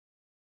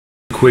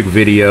quick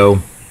video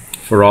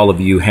for all of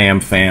you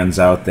ham fans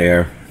out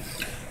there.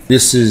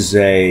 This is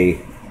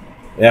a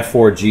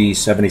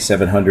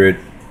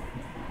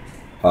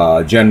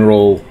Frg-7700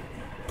 general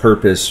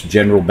purpose,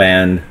 general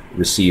band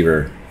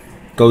receiver.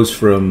 Goes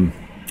from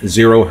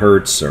 0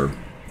 hertz or,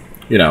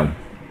 0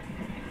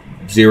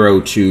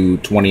 to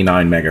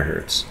 29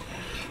 megahertz.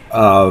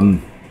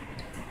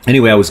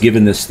 Anyway, I was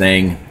given this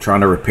thing,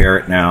 trying to repair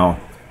it now.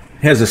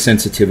 It has a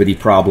sensitivity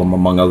problem,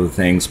 among other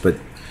things, but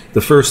the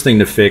first thing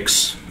to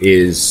fix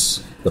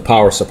is the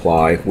power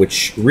supply,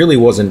 which really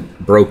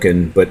wasn't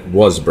broken, but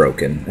was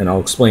broken, and I'll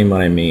explain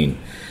what I mean.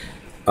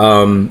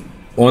 On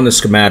the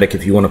schematic,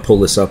 if you want to pull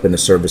this up in the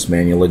service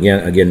manual,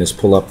 again, just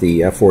pull up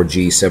the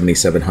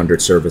Frg-7700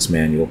 service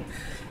manual.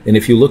 And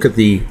if you look at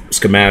the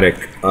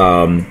schematic,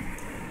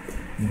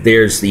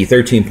 there's the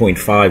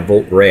 13.5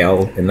 volt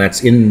rail, and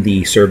that's in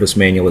the service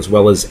manual as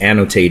well as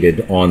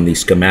annotated on the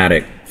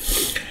schematic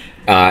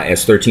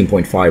as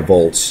 13.5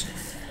 volts.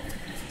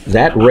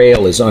 That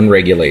rail is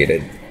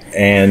unregulated,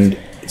 and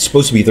it's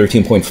supposed to be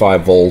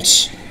 13.5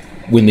 volts.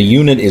 When the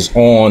unit is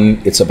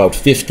on, it's about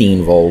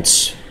 15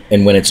 volts,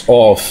 and when it's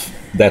off,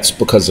 that's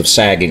because of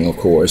sagging, of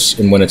course,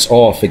 and when it's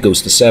off, it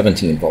goes to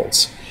 17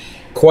 volts.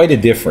 Quite a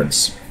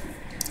difference.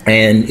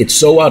 And it's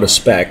so out of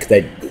spec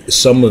that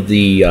some of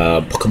the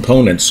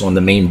components on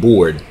the main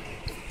board,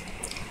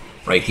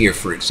 right here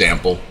for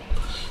example,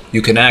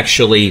 you can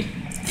actually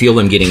feel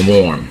them getting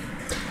warm,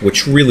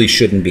 which really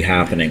shouldn't be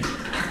happening.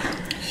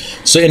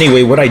 So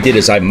anyway, what I did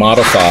is I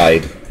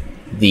modified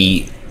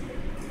the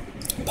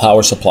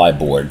power supply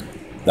board.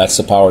 That's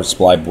the power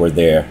supply board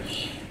there.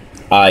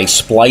 I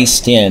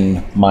spliced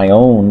in my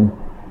own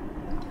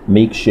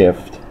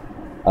makeshift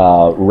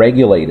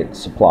regulated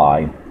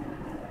supply.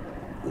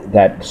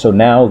 So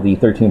now the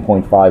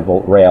 13.5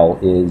 volt rail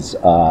is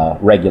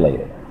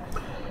regulated.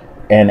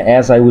 And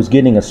as I was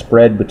getting a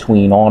spread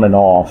between on and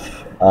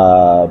off,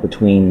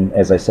 between,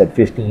 as I said,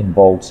 15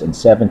 volts and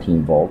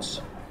 17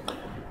 volts,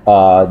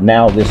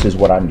 now this is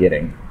what I'm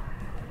getting.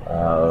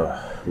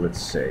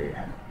 Let's see.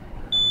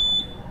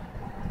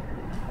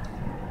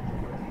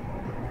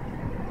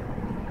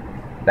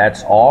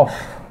 That's off,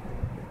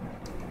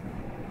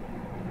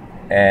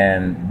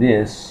 and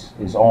this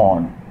is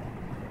on.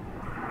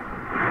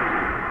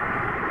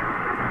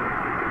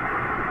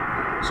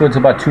 So it's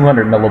about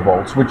 200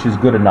 millivolts, which is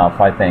good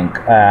enough, I think.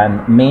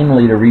 And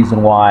mainly the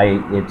reason why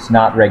it's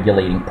not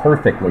regulating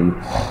perfectly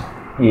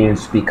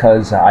is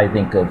because I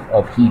think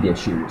of heat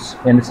issues.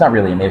 And it's not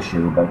really an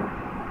issue, but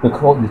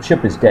the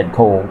chip is dead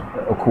cold,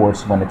 of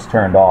course, when it's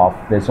turned off.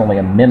 There's only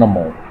a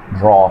minimal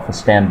draw for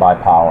standby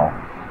power.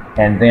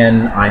 And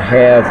then I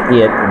have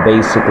it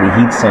basically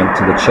heat sink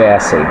to the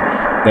chassis.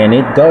 And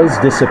it does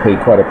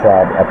dissipate quite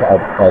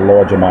a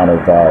large amount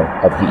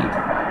of heat.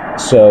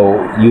 So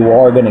you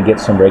are going to get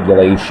some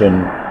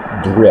regulation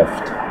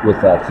drift with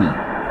that heat.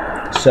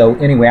 So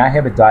anyway, I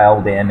have it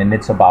dialed in, and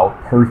it's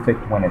about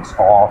perfect when it's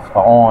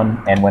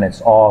on, and when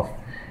it's off,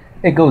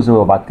 it goes to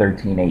about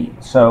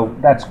 13.8. So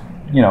that's,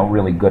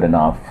 really good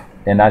enough,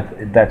 and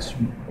that's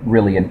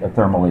really a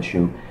thermal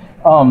issue.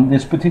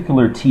 This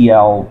particular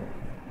TL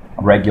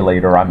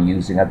regulator I'm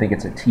using, I think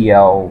it's a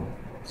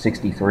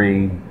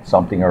TL63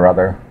 something or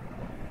other.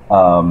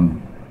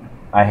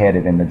 I had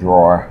it in the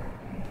drawer.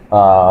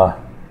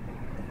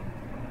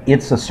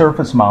 It's a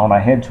surface mount. I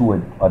had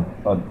to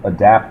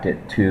adapt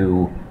it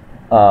to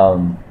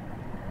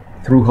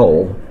through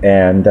hole,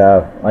 and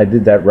I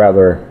did that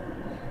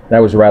that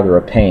was rather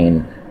a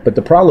pain. But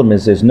the problem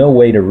is there's no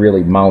way to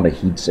really mount a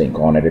heatsink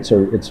on it. It's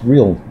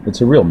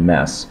a real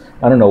mess.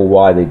 I don't know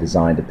why they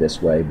designed it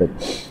this way, but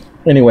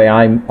anyway,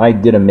 I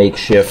did a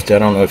makeshift. I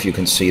don't know if you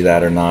can see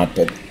that or not,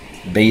 but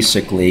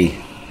basically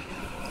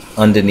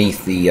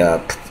underneath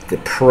the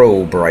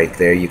probe right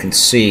there, you can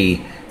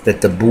see that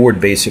the board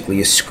basically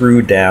is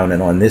screwed down,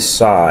 and on this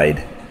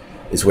side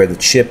is where the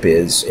chip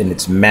is, and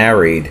it's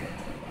married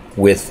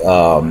with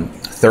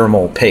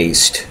thermal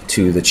paste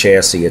to the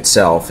chassis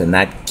itself, and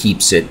that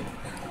keeps it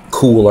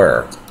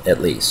cooler,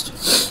 at least.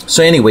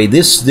 So anyway,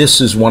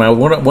 this is one I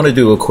want to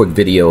do a quick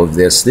video of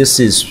this. This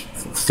is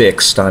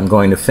fixed. I'm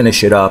going to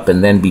finish it up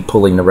and then be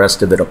pulling the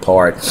rest of it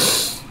apart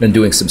and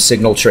doing some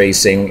signal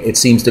tracing. It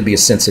seems to be a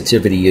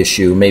sensitivity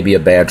issue, maybe a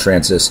bad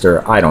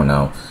transistor, I don't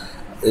know.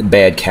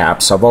 Bad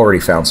caps. I've already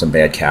found some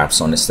bad caps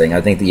on this thing.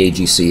 I think the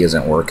AGC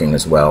isn't working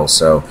as well.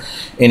 So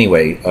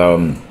anyway,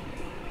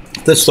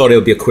 just thought it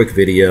would be a quick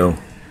video.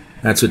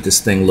 That's what this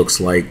thing looks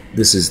like.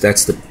 This is the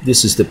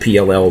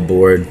PLL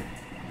board.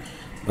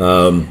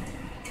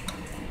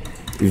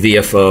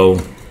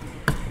 VFO.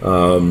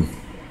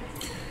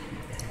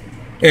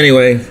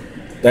 Anyway,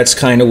 that's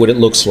kind of what it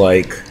looks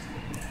like.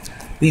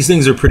 These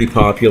things are pretty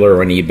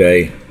popular on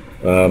eBay.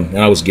 And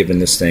I was given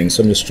this thing,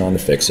 so I'm just trying to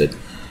fix it.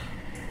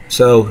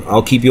 So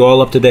I'll keep you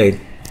all up to date.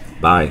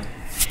 Bye.